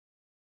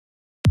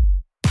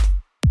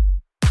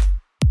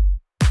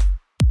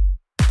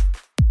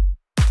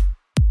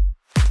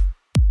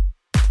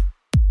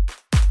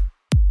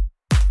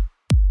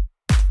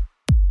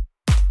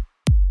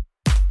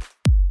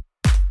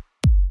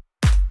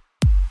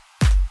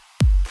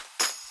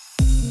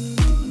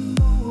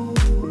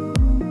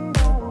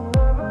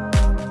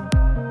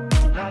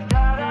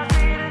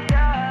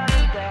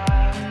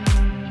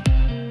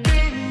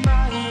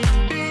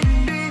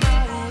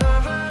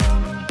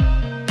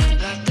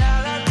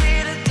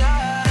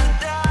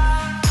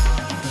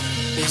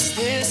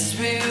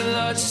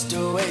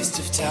waste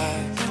of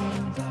time.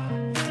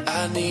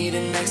 I need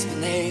an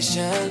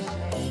explanation.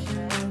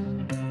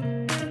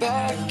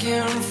 Back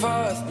and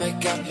forth,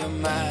 make up your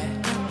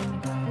mind.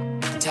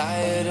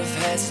 Tired of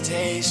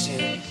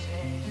hesitation.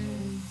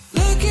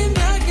 Looking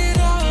back at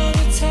all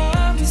the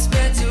time we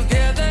spent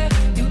together,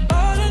 you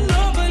ought to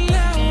know by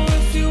now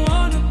if you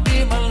wanna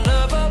be my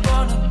lover,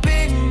 wanna be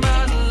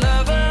my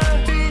lover.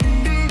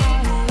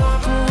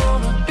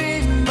 Wanna be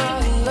my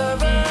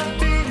lover.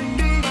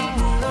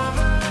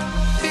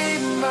 Be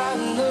my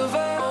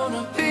lover.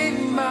 Wanna be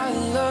my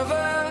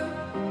lover.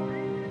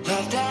 La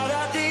da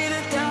da dee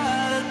da da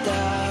da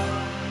da.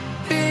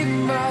 Be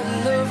my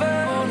lover.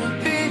 Wanna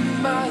be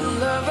my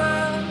lover.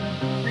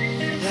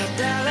 La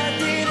da da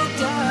dee da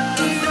da.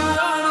 Do you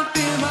wanna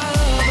be my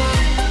lover?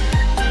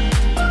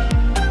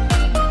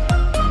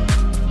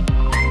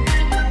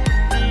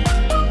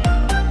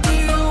 Do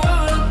you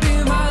wanna be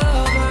my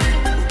lover?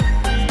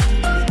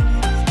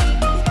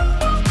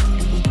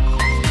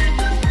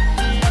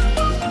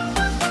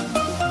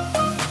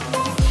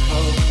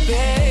 Oh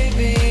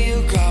baby, you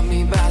caught me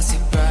by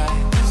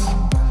surprise.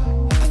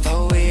 I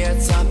thought we had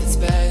something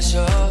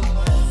special.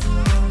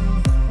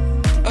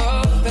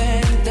 Up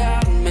and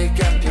down, make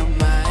up your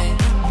mind.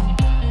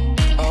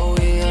 Are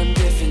we on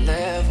different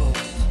levels?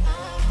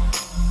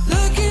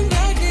 Looking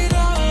back at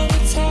all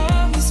the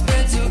time we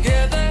spent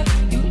together,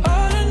 you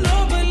ought to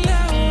know by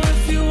now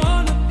if you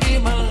wanna be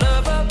my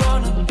lover,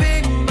 wanna be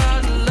my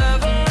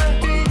lover.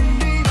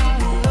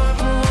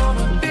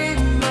 Wanna be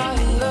my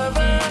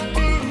lover.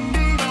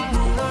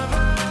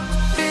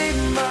 Be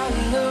my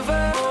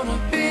lover. Wanna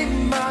be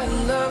my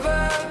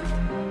lover.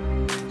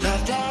 La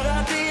da da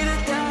dee da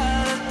da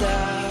da da.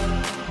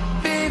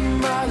 Be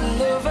my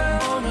lover.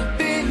 Wanna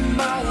be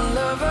my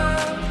lover.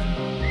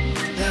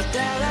 La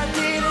da da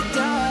dee da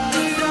da.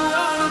 Do you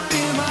wanna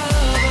be my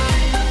lover?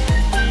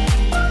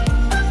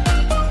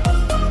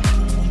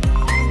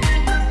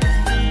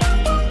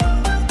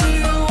 Do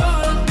you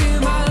wanna be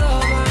my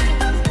lover?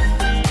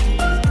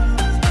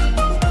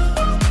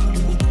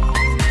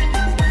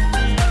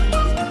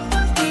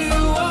 Do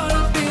you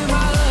wanna be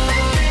my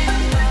lover?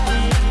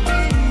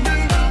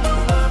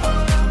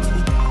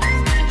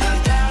 La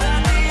da da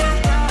dee da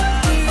da.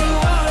 Do you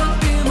wanna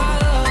be my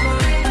lover?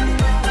 La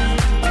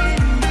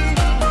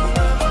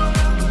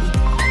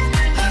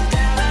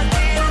da da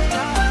dee da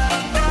da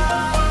da.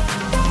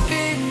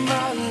 Be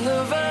my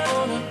lover.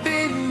 Wanna be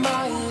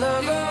my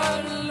lover.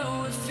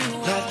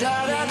 La da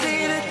da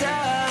dee da da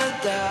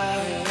da.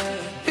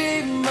 Be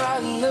my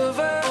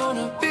lover.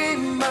 Wanna be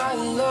my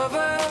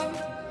lover.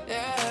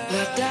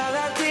 La da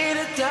da dee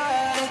da da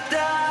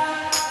da.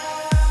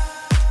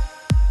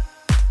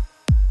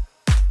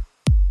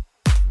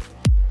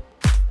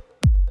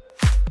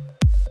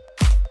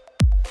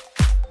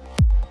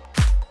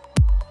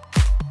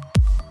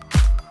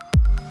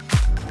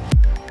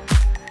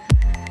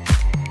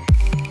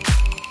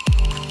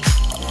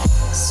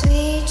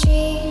 Sweet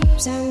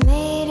dreams are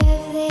made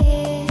of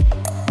this.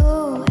 Who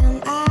am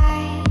I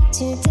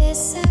to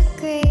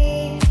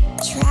disagree?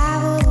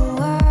 Travel the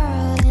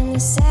world in the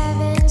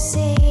 7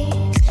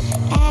 seas.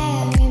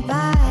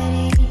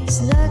 Everybody's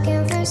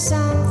looking for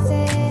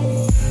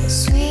something.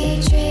 Sweet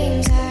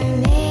dreams are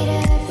made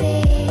of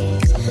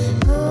these.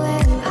 Who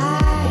am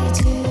I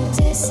to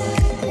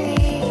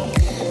disagree?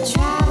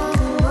 Travel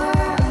the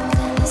world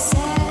in the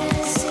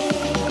 7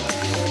 seas.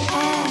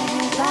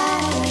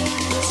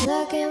 Everybody's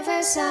looking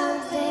for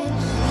something.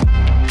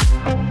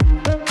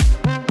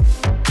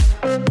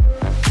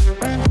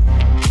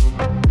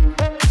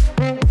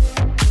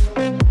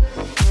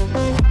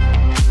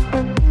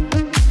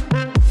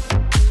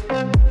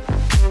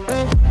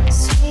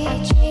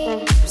 Sweet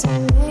dreams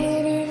are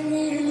made of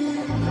you.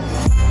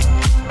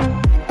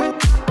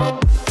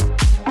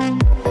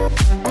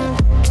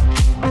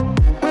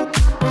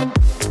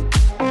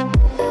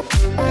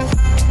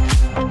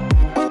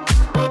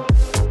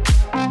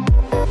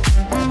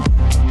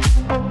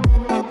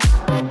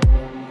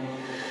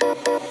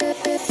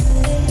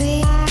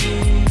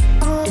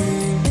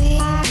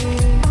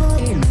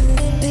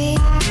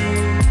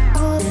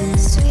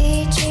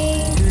 Sweet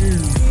dreams.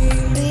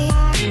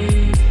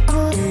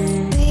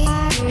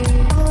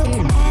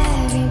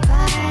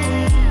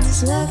 Everybody's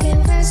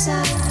looking for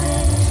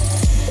something.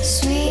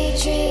 Sweet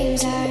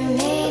dreams are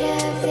made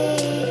of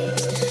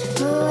these.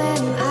 Who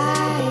am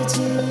I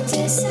to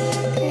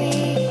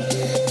disagree?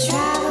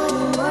 Travel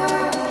the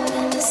world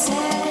in the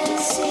 7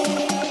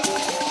 seas.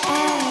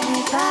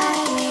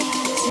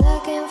 Everybody's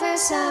looking for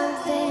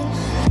something.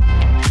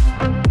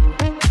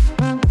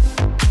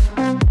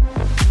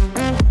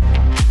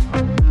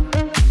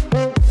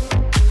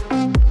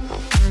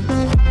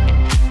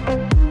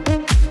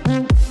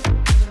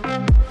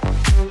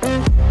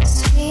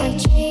 Sweet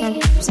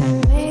dreams are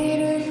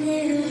made of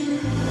you.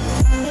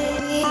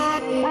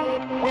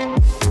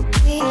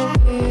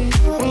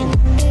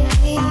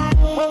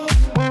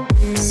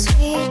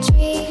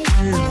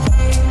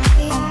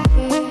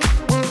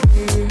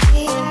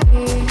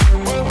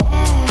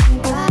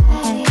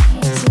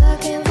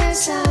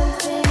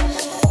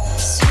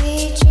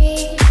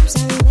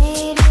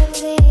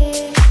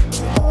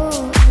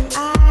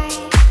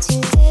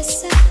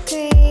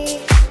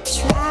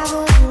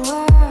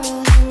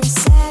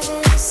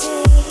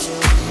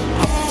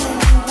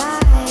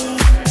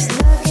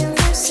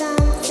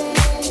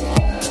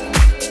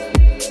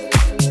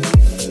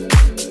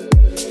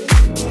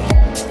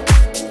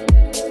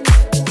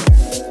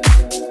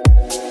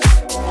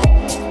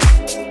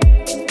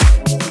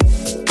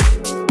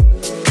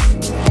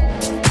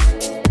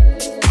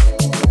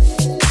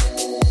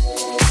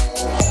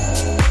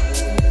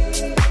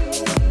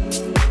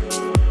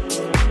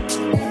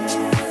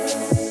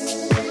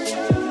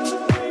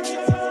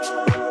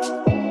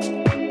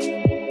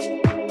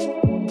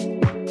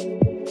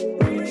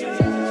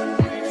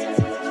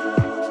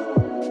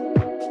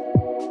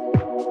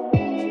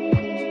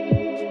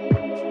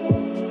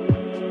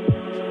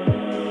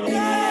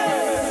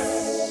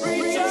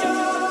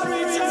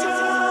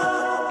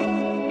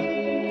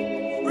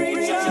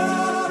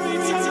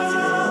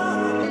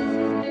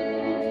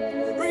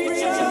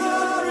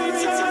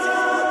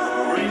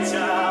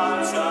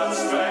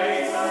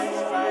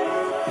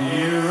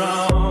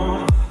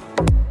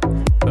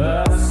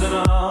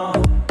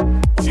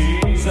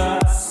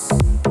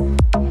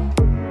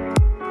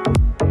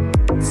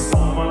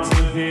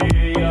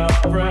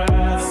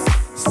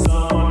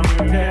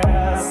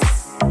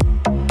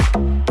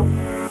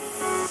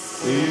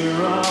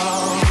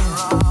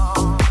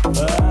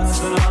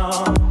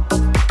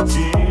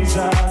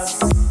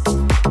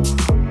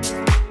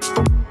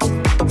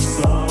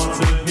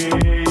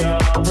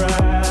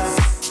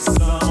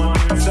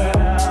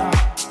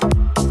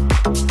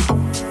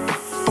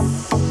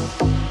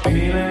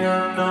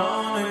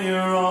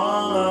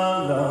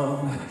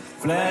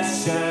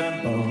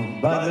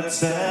 by the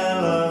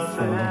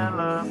telephone.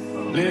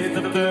 Lift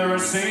up the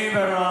receiver,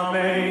 I'll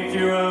make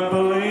you a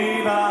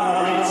believer.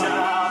 Reach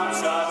out,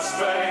 touch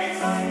faith.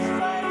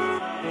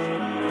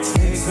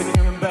 Takes the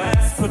human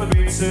best, put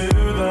me to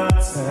the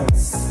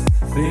test.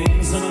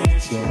 Things on your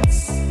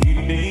chest, you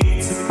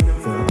need to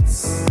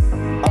confess.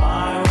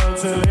 I will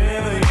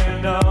deliver, you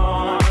know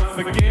I'm a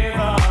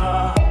forgiver.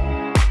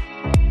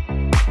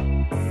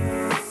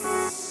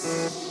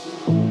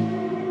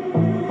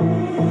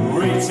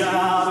 Reach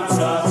out and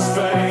touch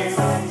faith.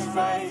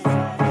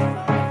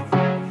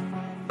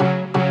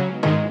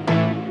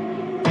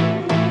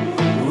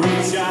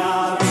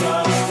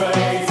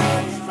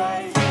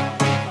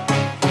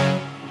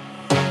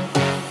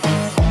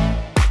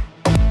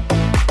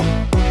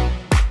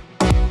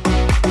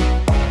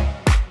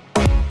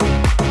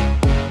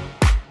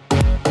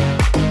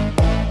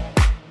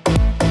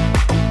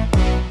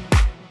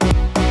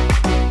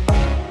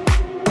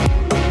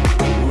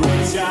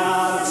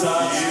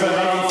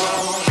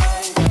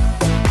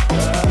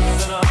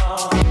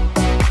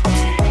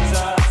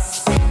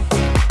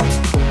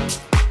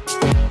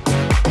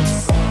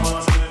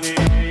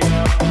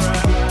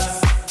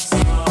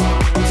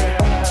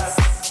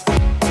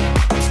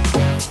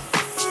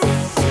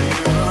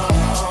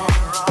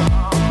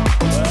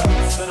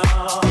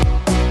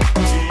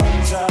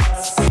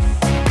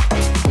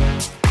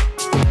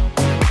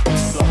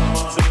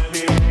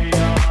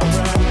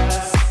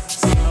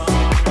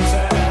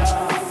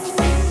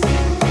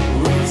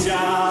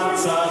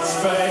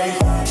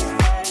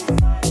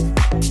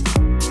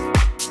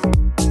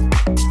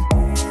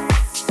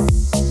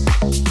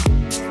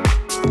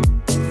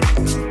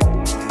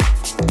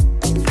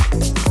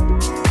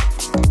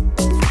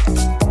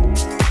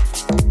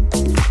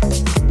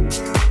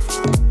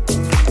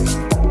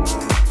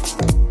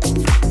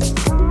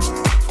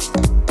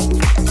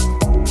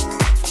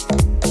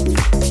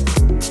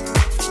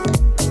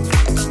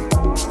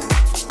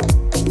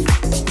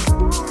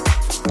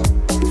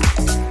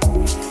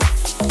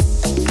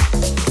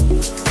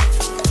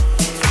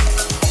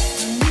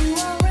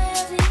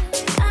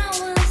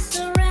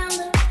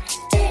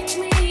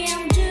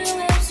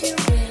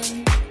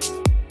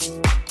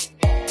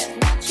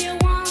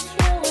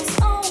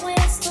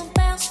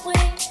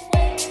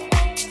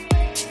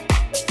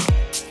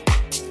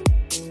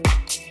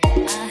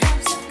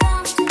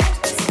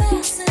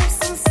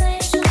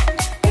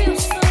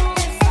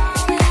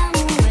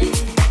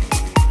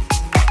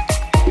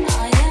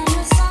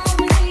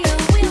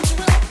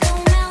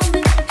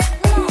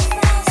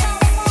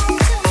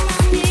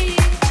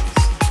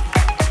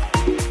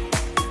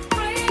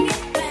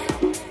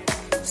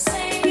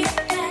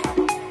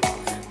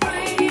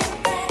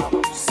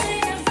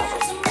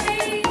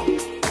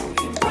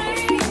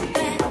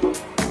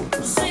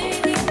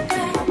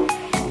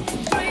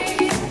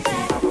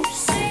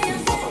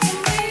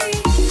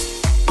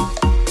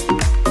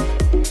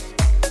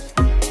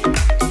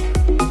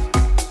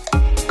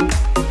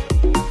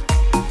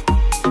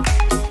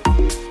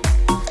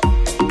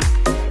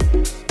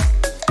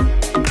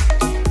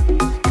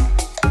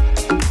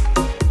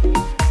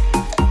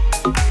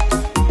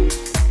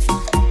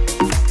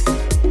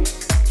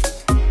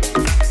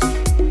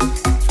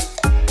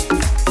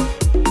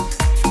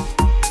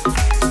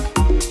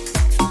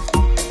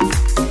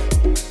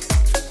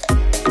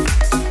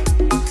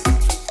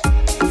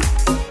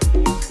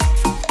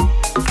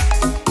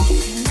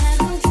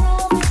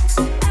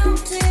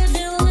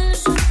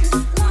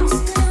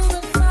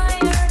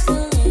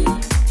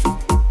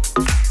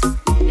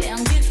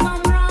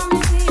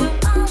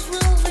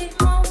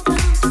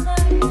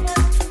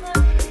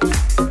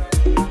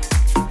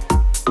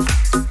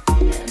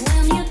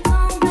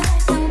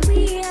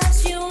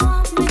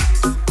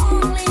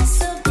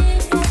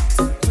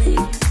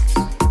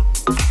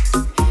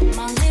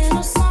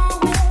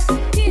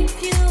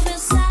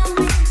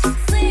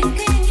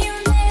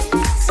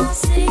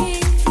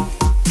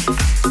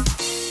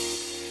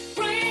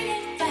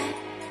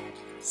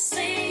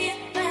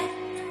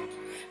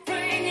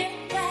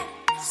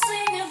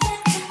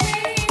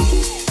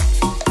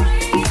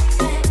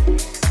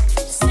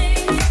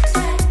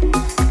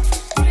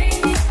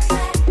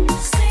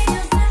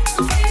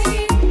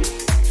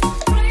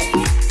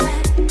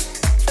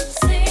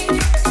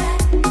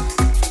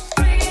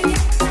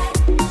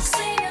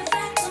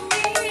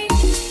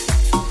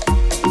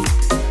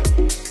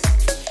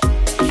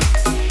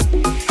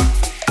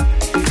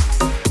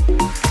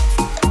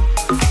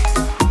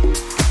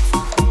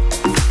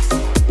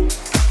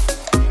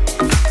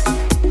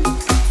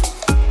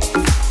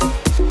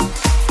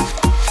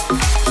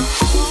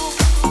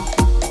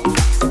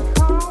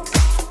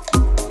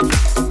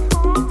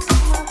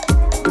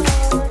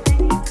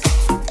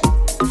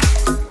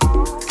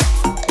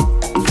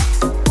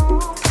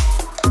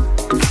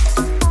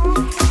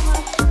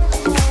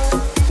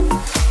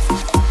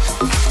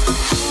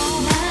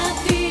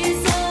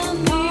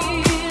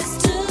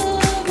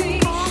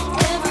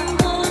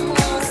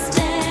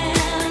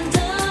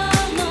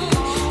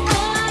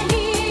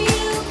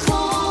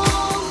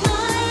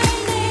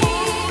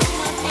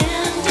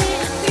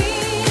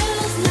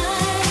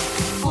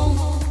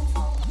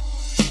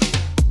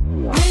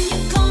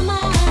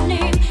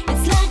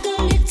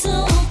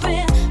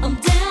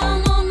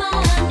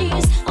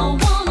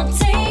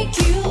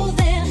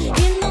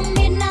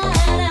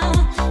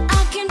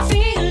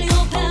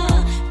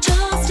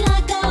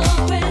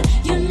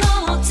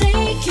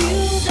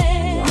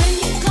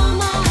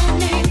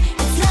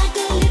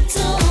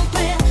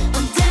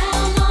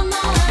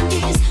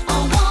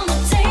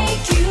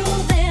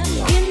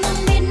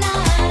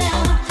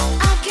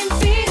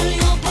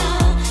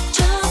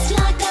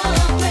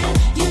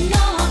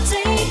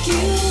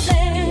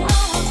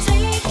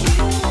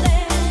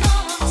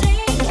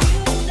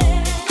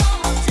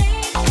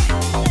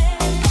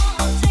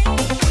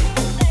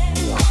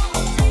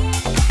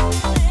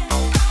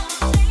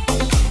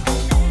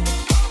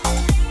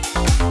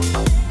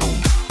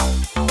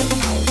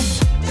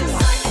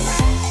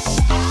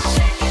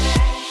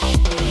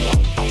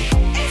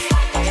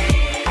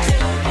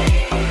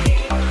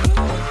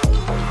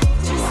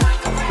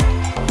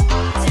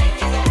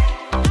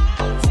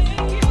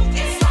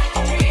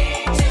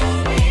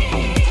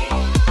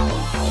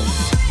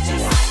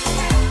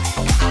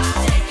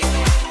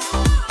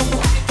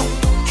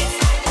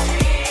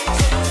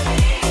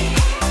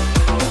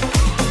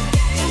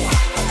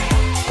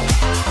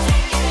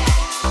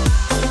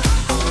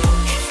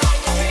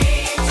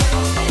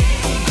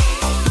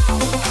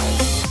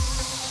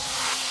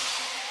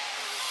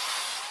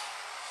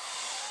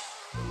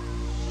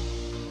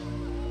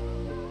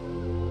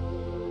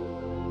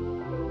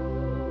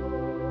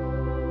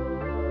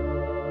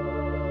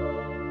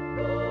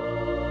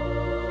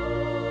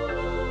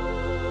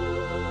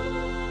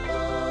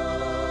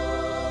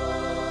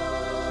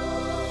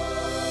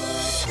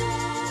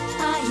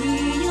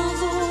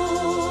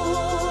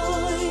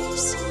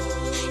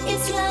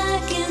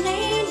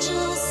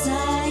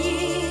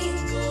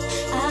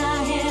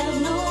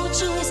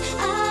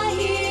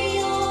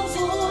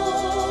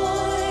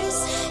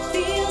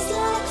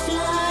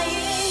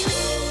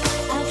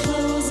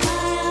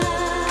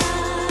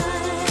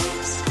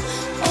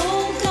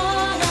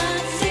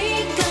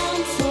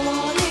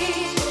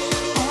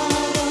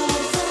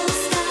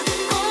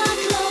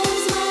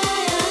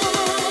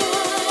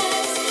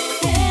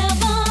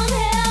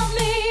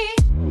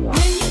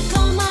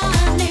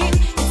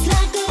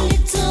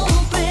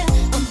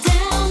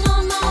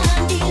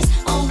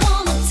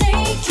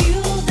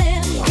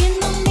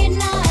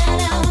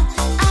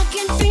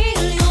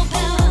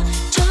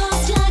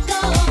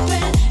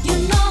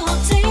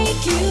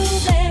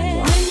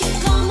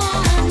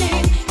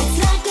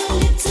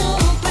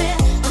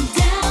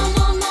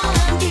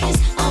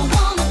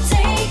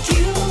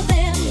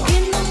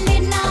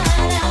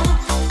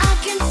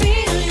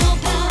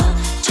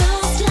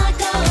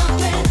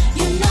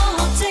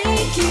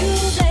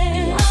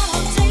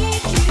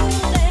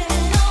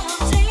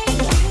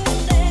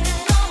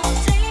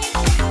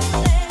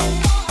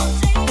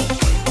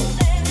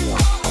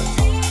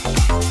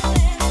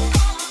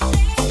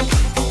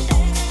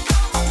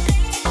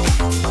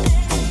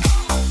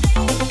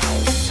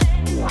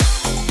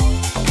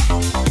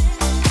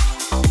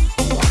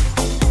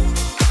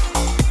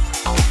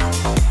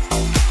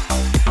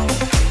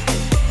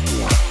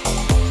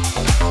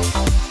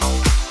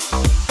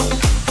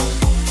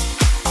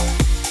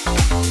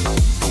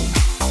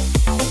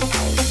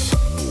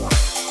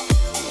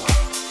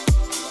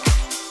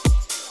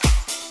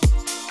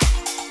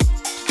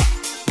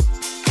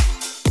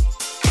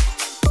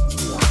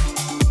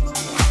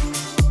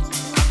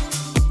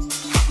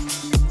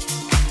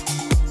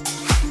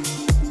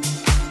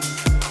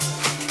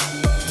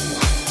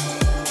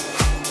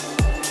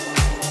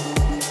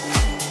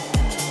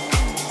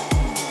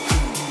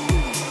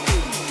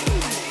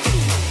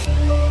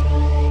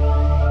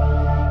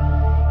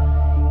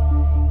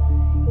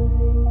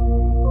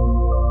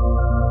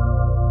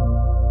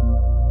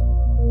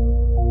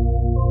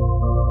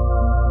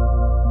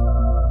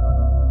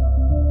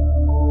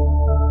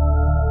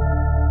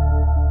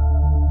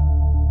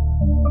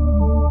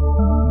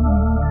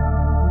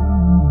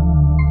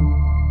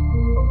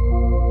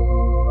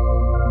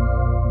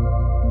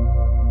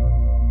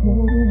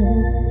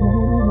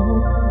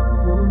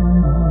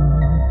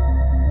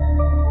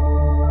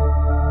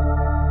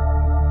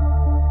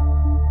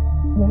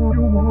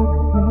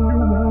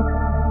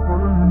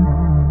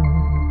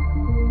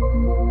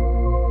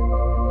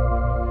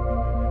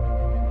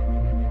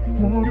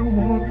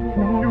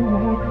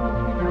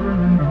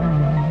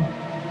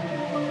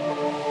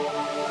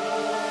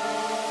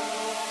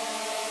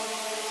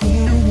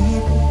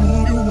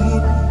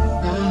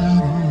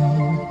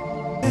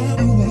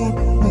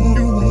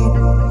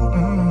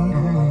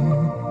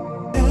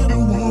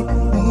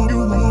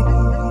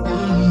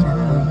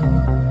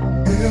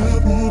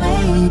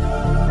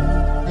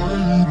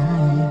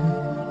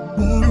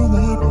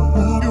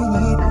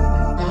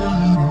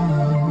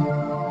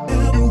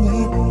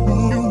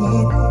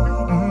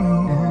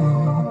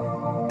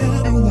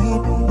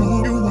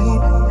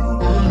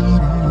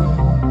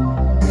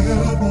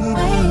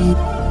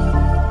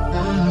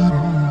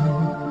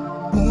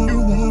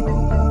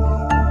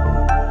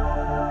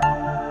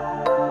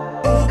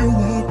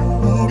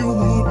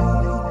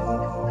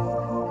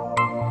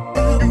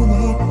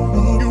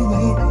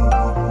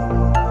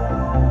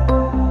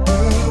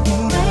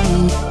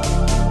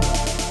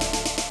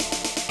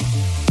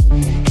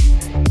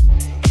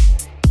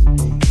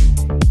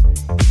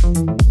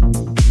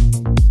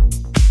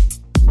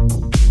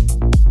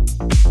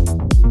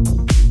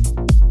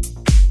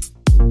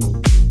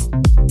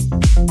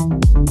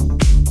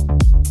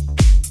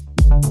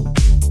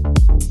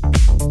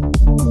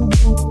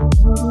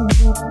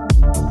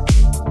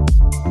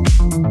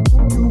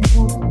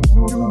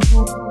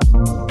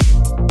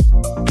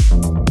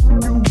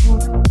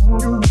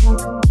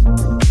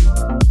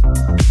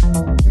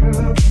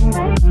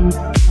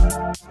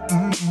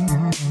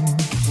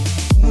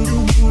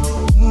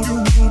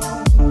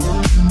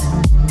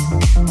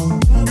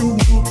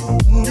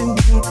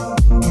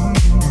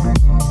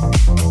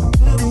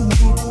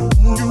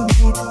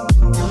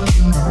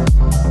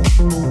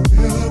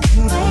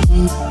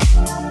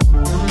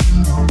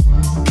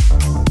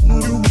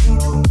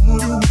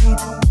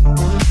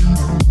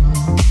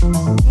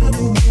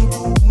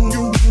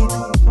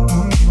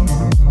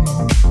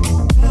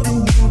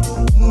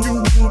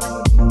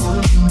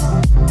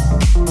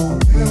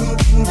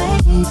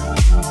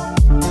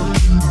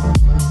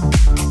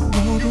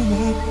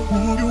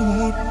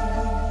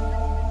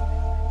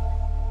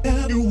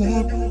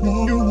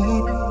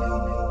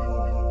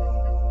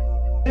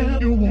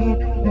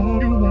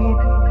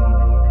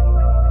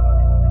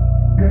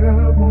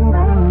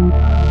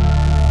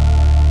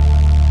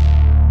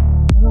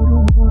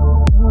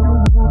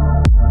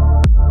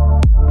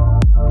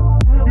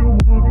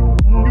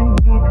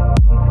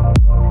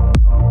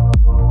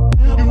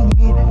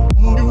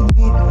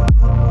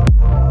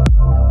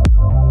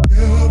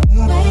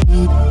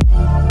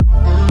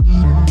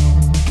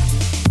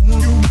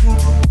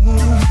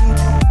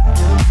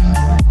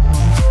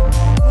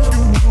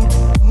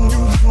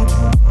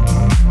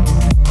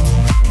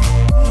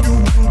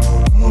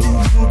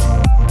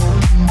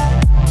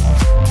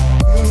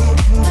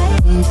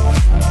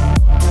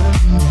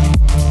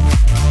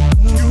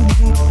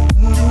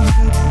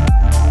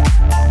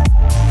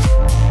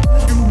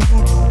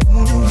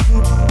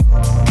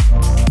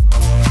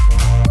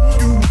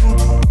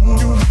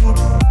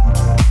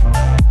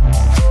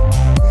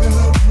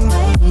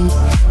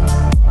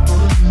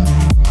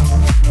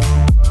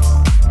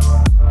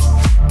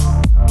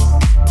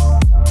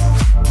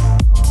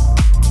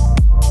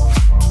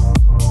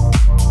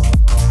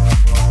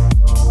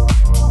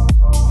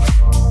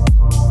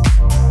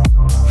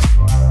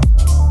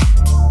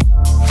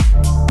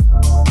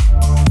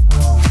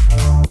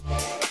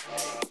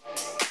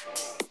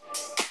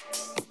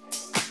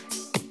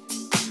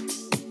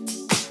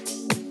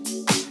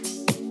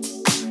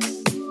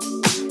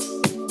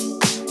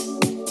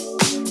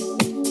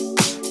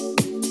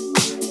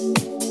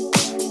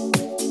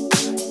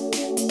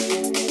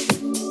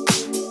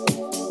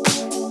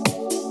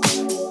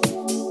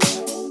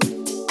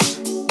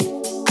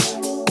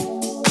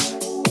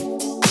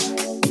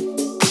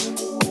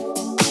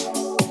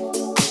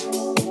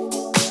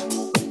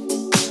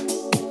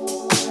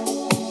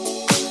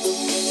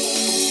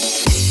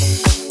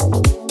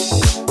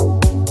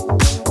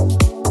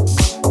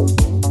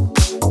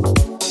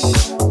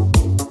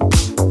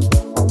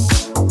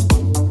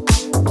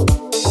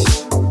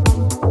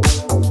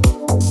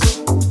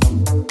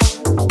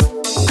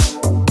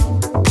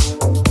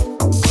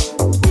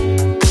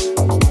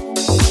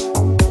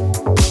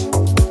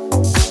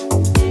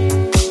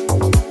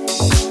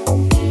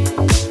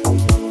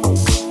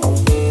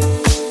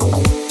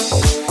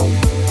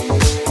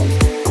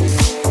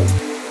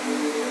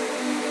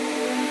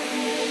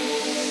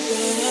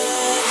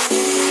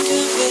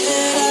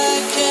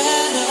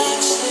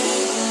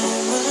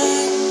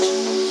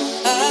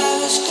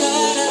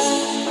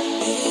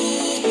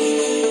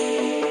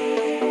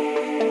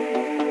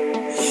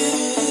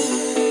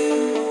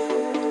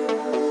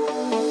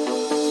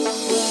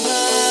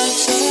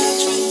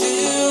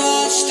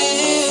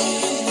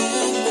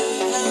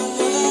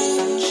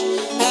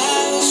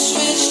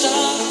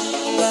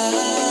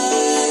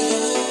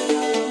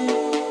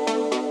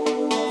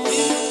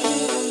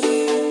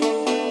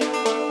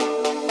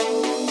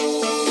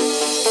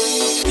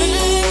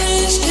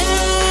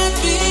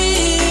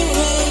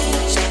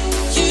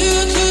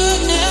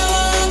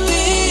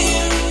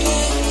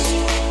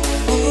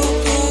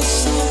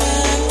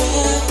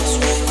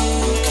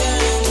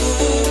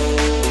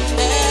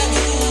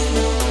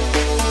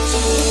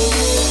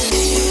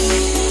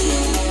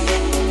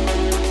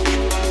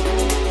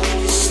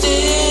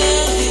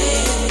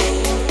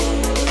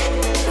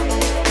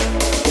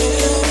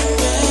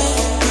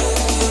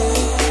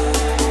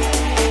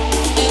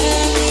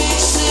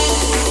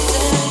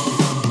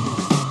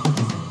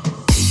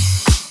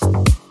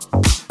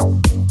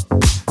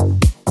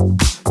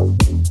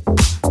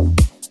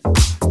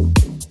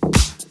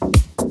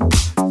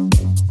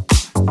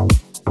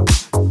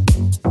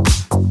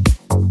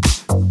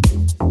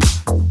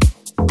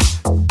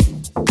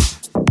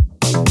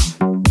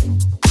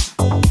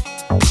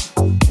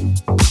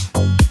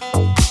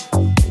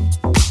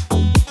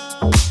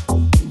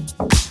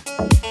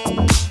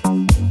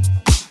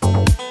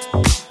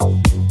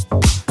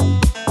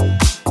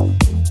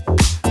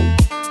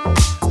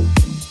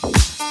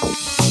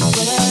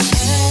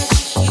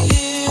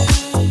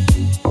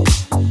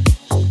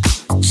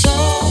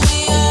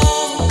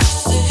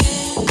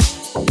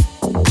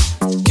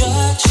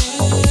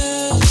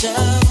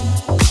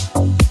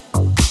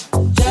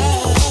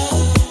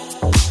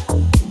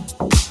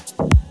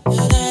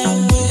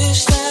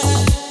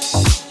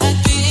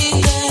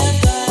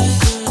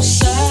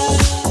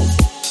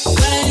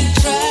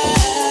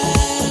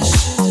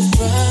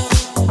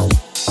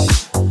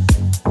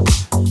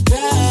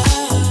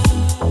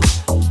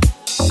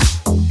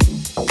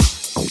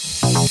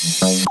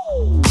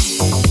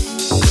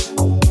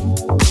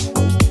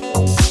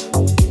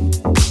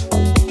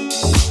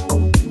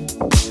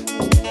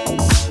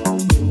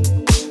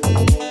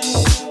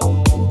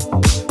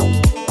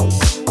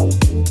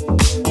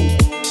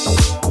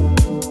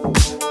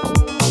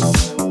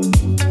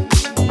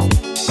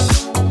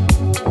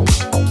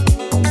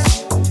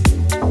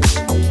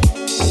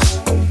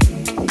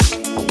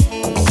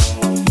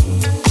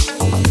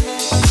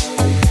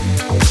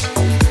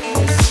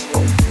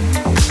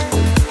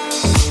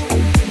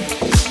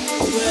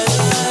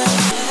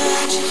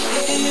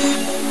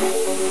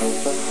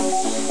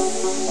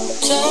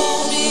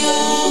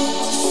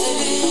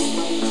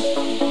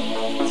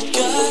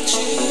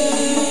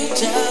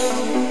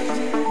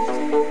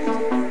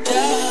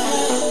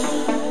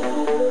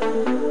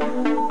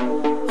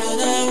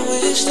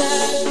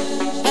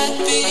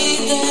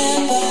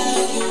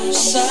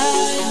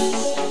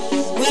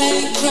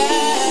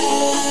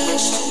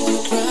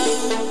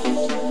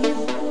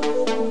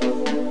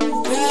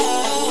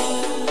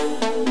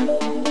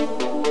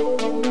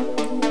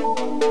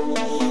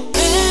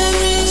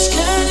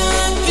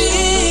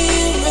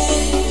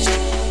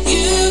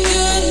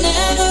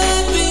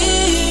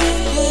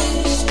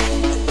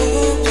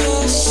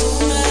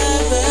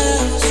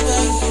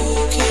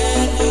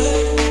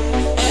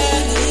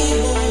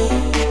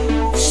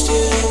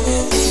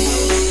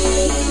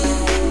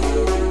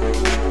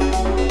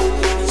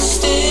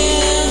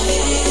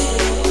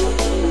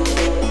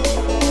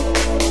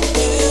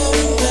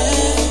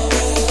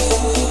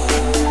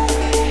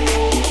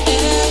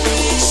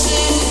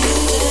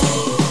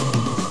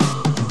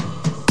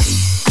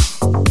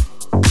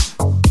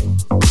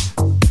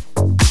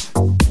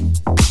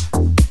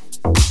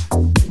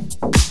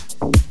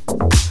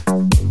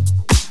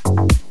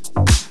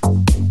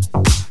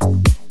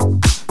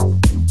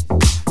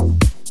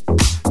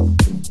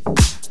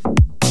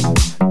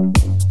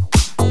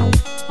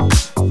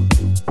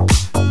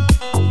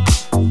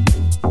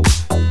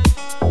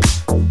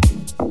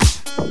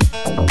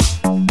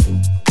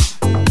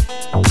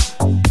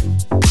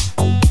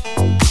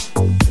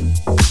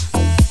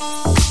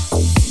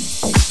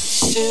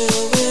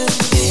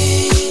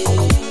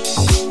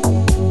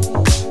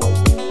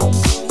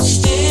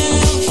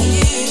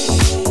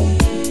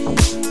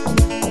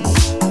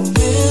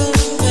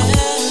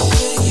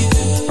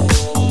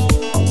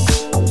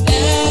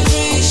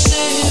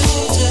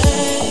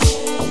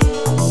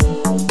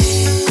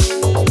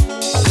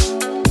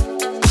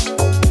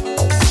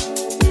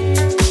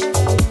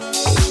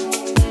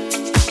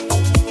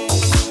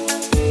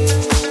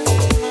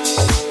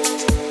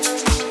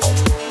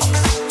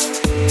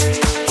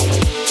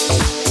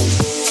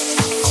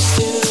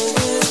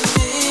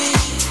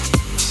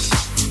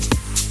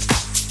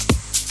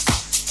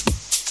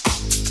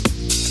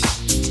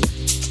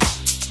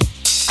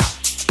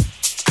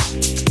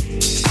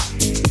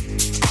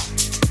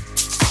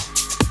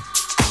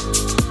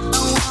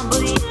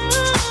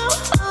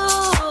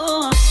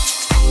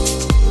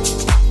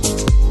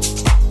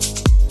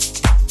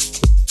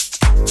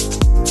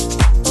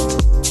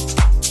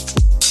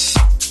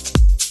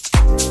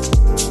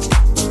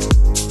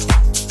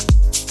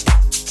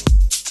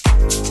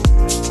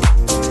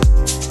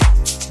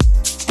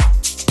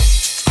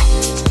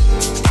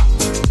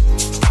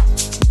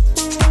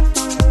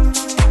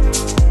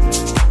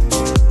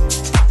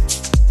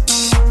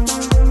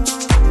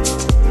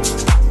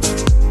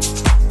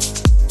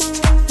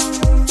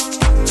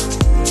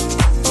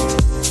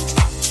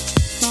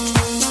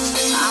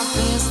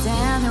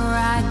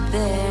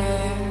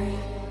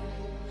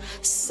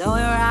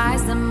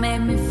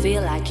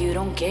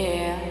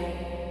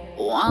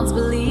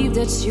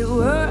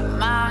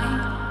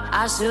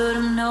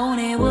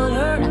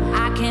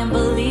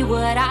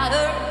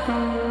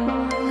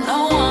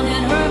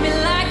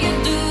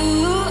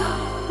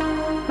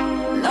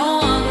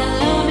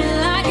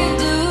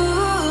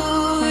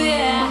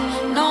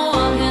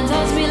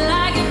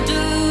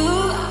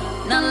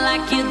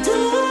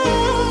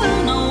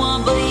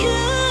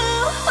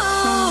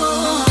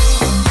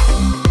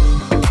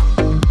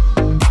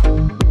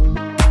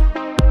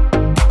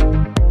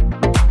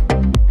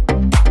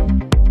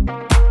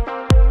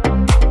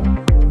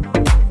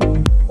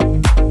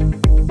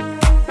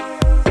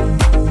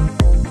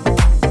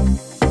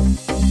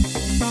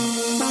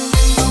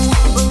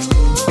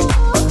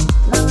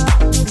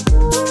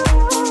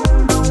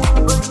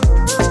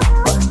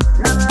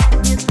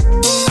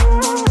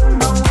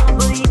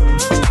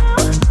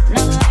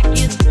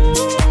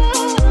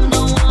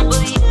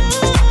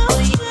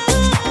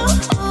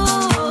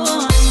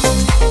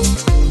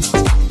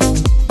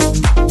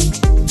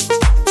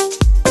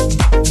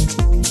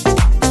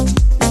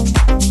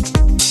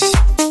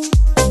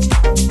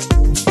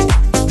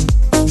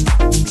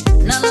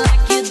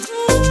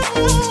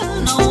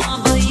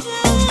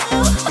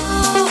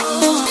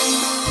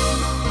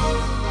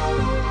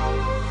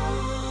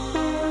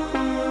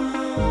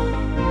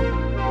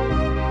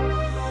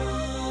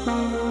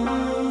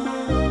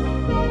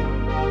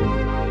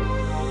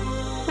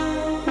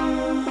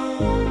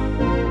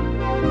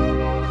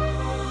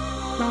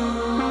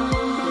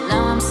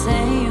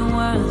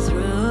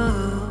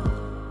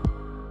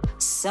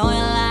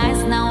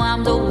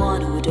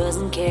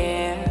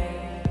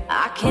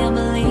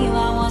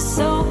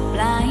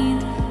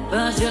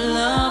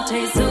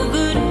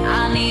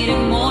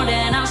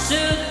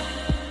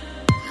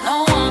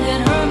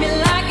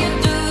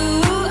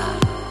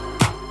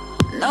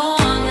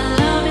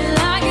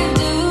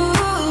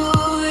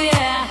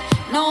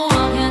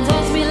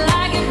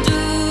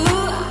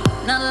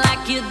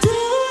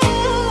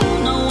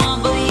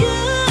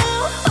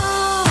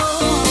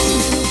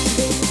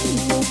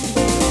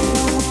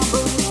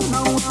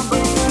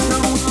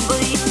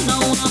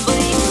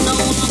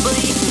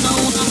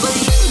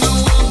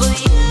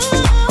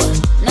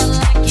 Not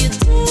like you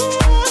do.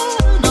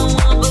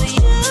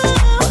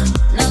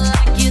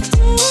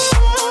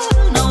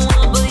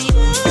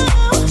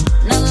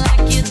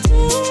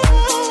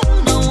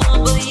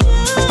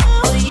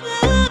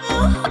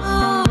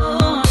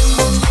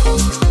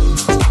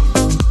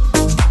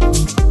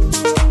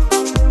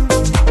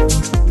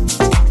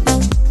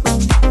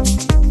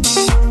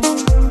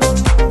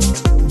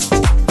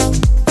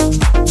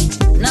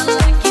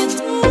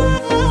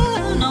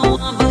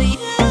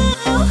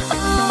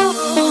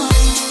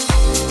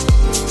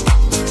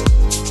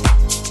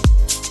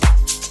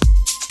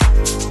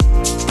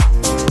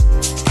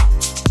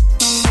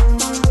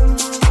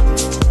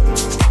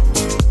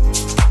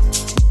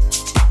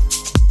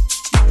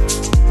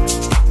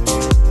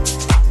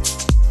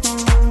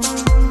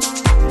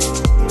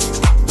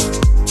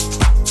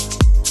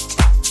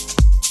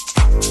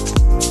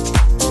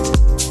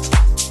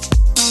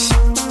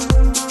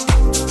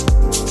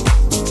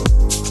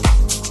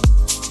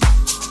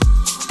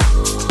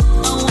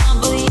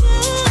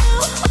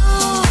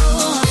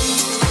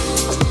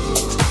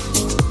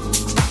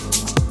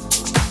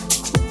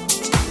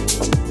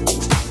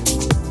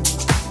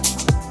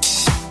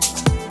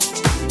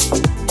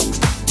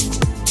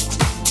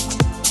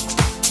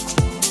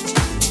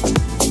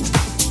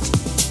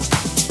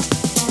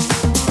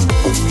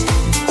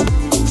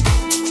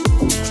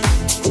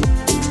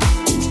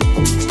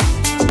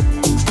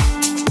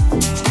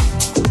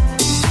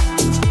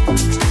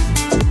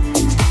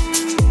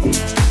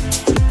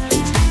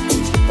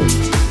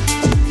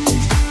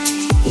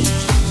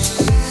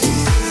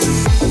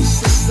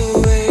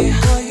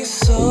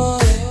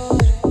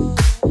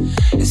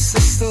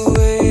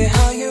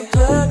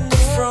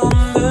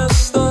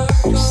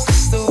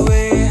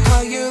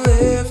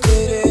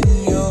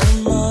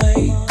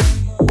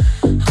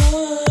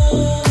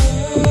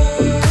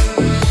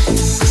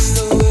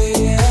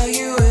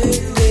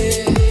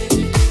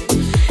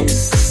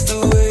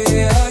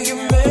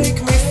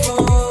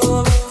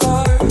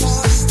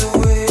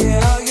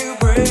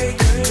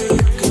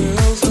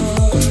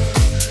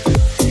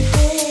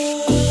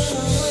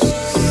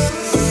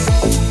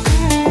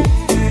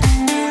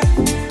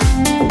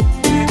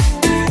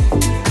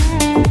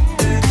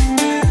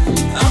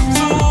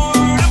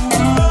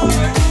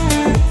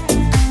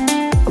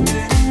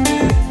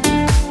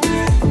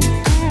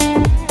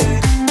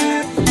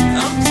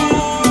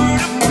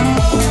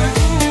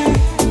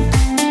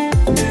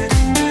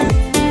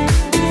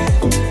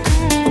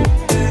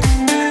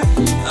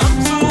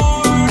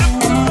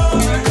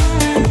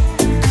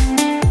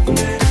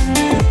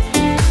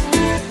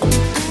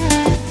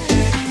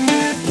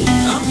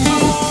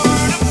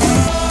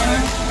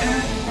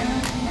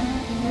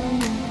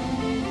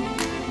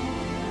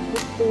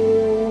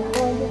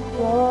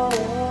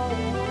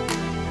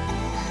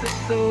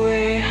 the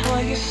way how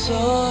you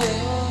saw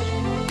it?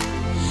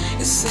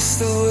 Is this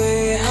the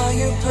way how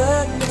you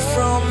planned it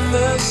from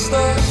the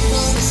start?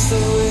 Is this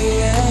the way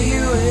how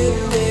you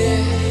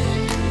ended?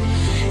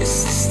 Is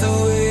this the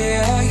way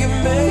how you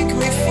make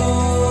me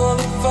fall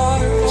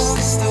apart? Is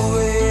this the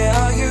way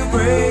how you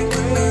break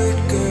a good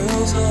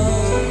girl's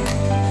heart?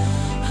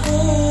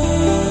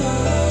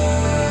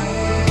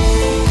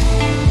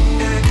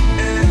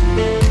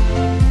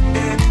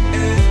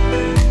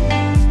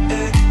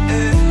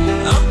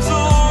 I'm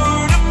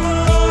torn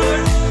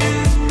apart.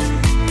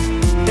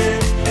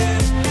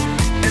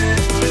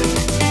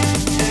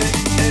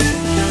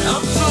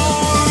 I'm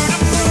torn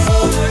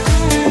apart.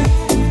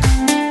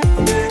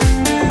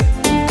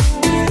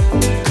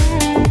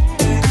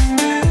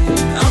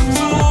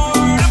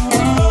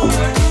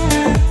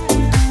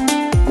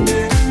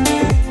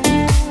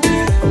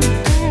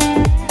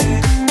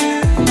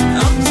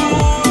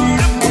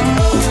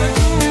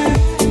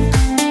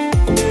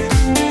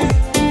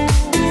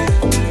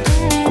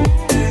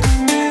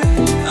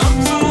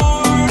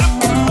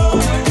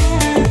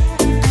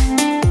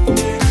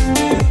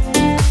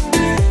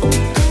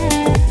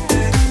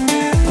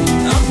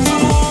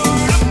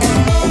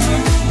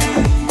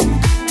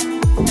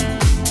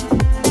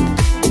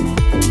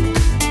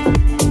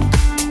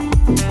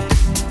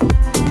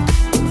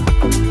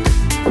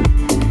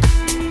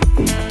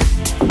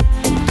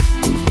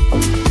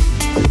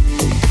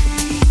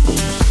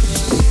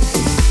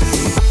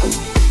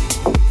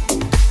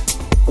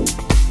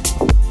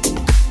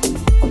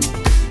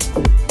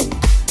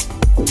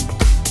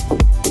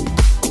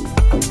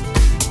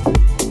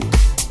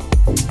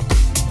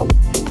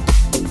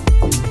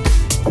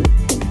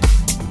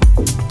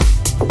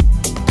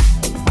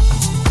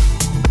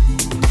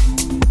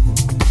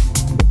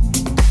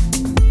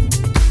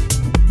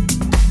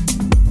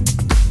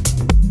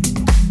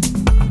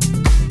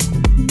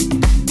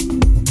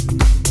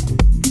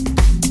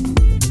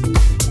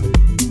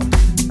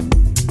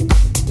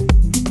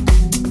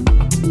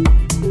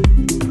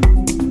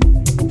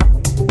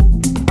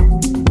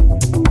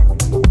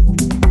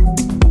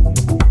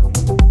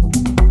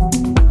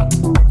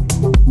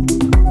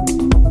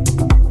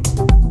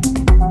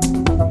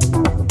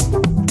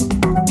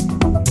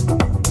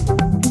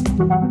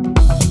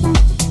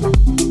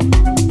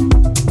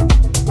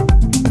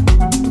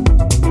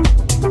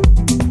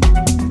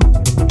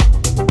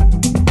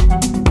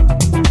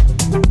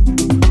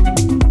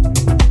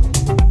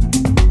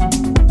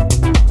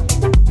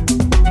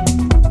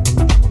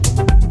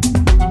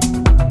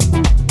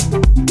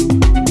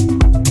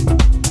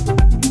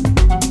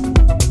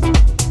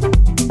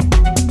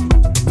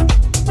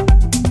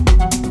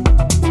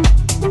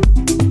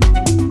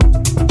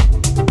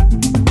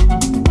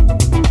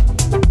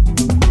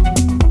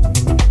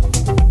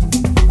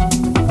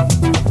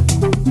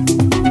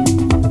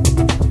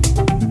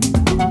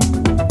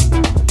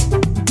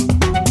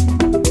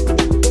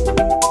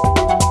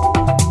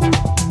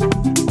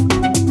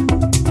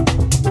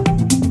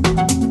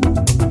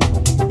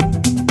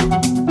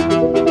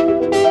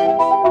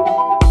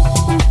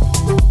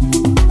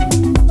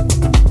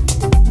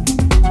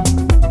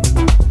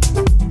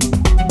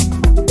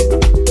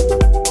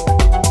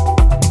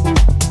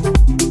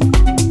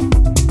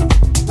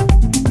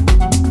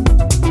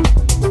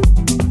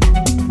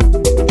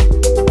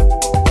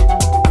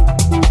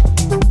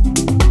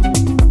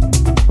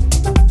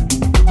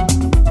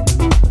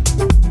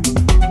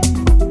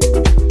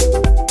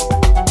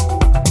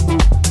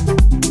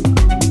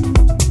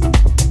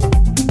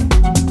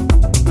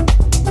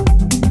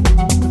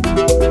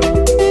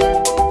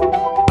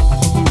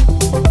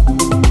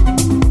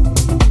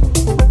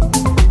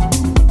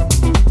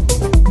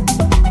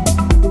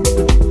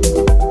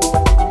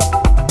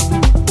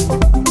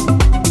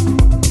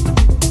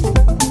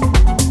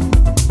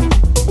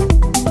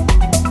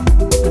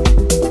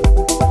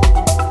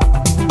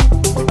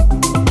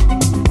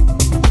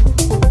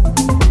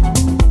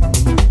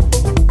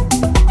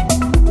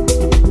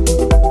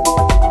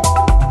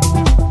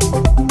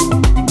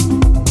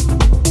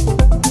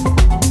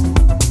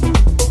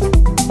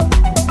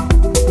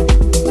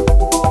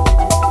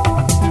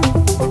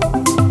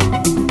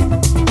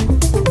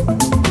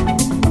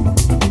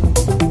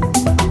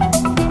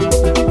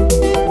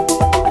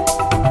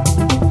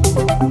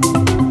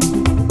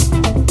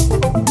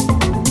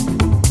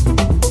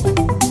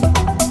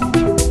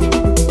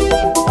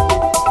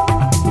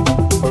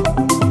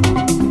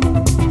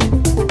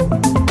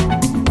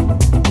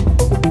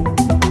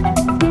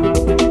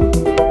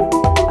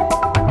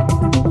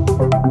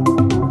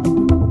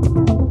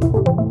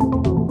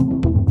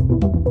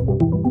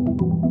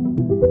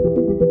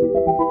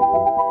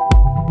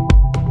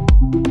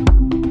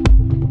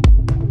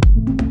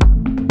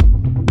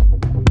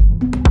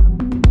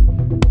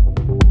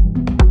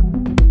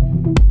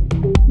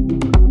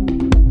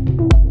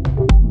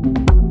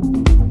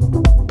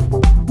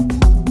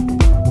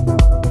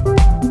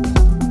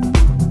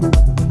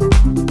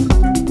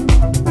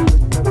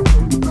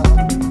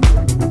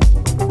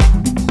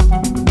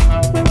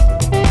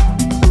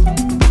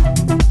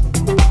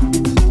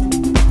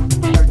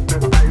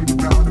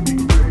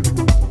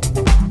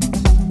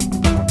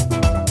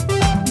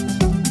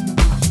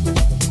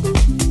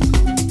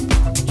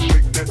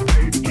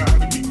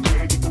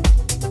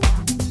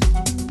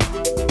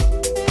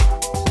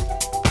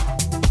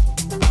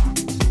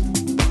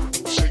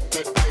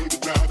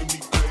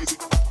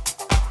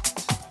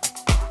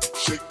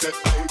 that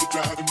baby,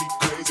 driving me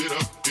crazy. Get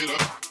up, get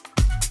up.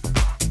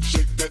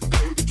 Shake that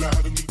baby,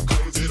 driving me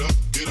crazy. Get up,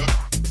 get up.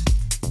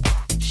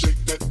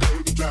 Shake that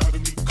baby,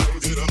 driving me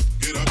crazy. Get up,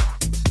 get up.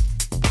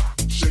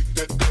 Shake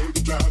that baby,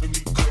 driving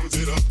me crazy.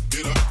 Get up,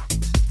 get up.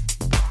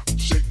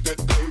 Shake that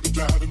baby,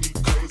 driving me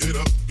crazy.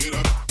 Get up, get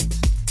up.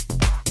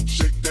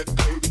 Shake that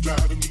baby,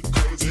 driving me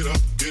crazy. Get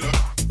up, get up.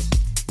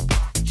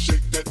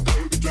 Shake that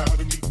baby, driving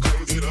me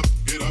crazy. Get up,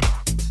 get up.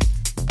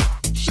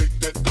 Shake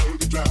that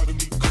baby, driving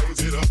me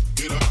crazy. Get up,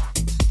 get up.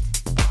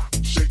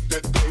 Shake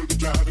that baby,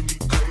 driving me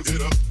crazy.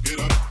 Get up, get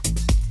up.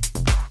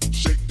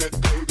 Shake that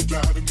baby,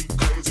 driving me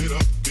crazy.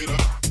 Get up, get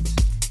up.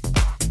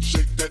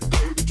 Shake that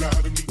baby,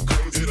 driving me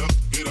crazy. Get up,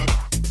 get up.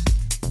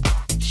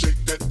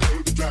 Shake that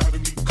baby,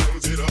 driving me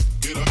crazy. Get up,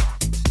 get up.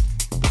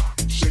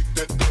 Shake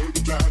that baby,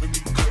 driving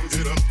me crazy.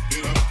 Get up,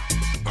 get up.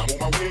 I'm on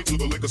my way to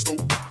the liquor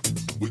store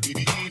with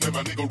DBE and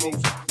my nigga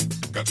Rose.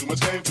 Got too much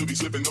game to be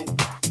slipping though.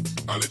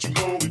 I'll let you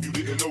know if you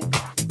didn't know.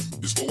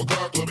 This 4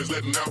 o'clock club is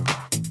letting out.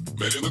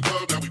 Met in the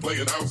club, now we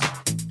playing house.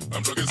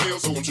 I'm drunk as hell,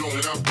 so I'm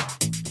showing out.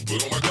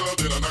 Put on my glove,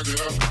 then I knock it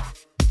out.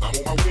 I'm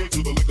on my way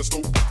to the liquor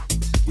store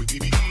with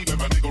DBE and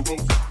my nigga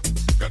Rose.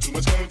 Got too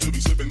much game to be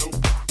slipping though.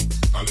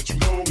 I'll let you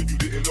know if you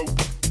didn't know.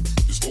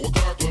 This 4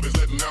 o'clock club is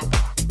letting out.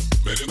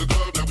 Met in the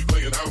club, now we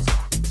playing house.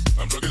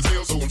 I'm drunk as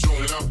hell, so I'm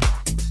showing out.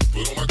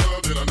 Put on my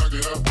glove, then I knock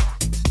it out.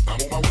 I'm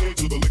on my way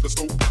to the liquor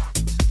store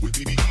with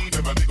DBE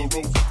and my nigga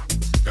Rose.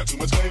 Got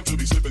too much game to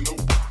be slipping though.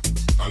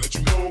 I'll let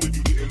you know if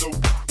you didn't know.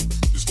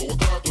 This 4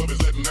 o'clock club is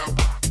letting out.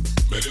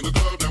 Met in the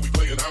club, now we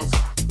playing house.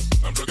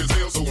 I'm drunk as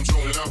hell, so I'm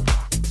showing out.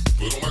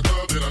 Put on my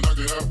glove, then I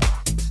knock it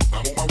out.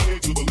 I'm on my way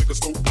to the liquor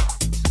store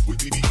with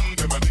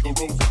DBE and my nigga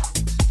Rose.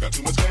 Got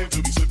too much game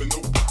to be slipping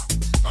though.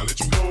 I'll let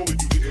you know if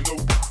you didn't know.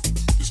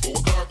 This 4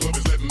 o'clock club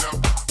is letting out.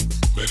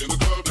 Met in the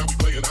club, now we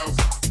playing house.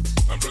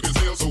 I'm drunk as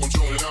hell, so I'm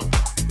showing out.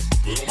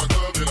 Put on my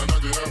glove, then I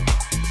knock it out.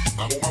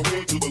 I'm on my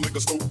way to the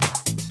liquor store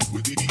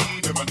with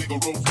DBE and my nigga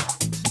Rose.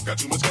 Got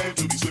too much game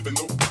to be slipping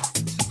though.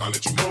 I'll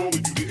let you know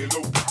if you didn't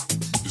know.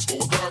 This 4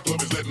 o'clock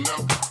club is letting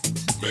out.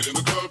 Met in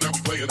the club, now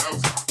we playing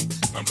house.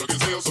 I'm drunk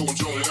as hell, so I'm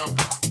showing out.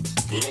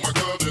 Put on my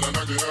glove, then I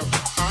knock it out.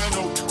 I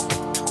know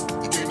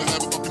you came to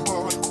have a fucking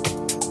party.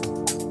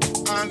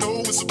 I know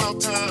it's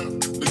about time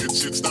to get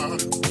shit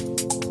started.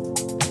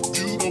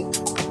 You know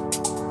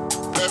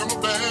that I'm a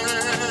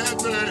bad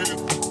man.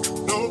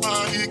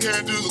 Nobody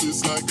can do this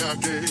like I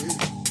can.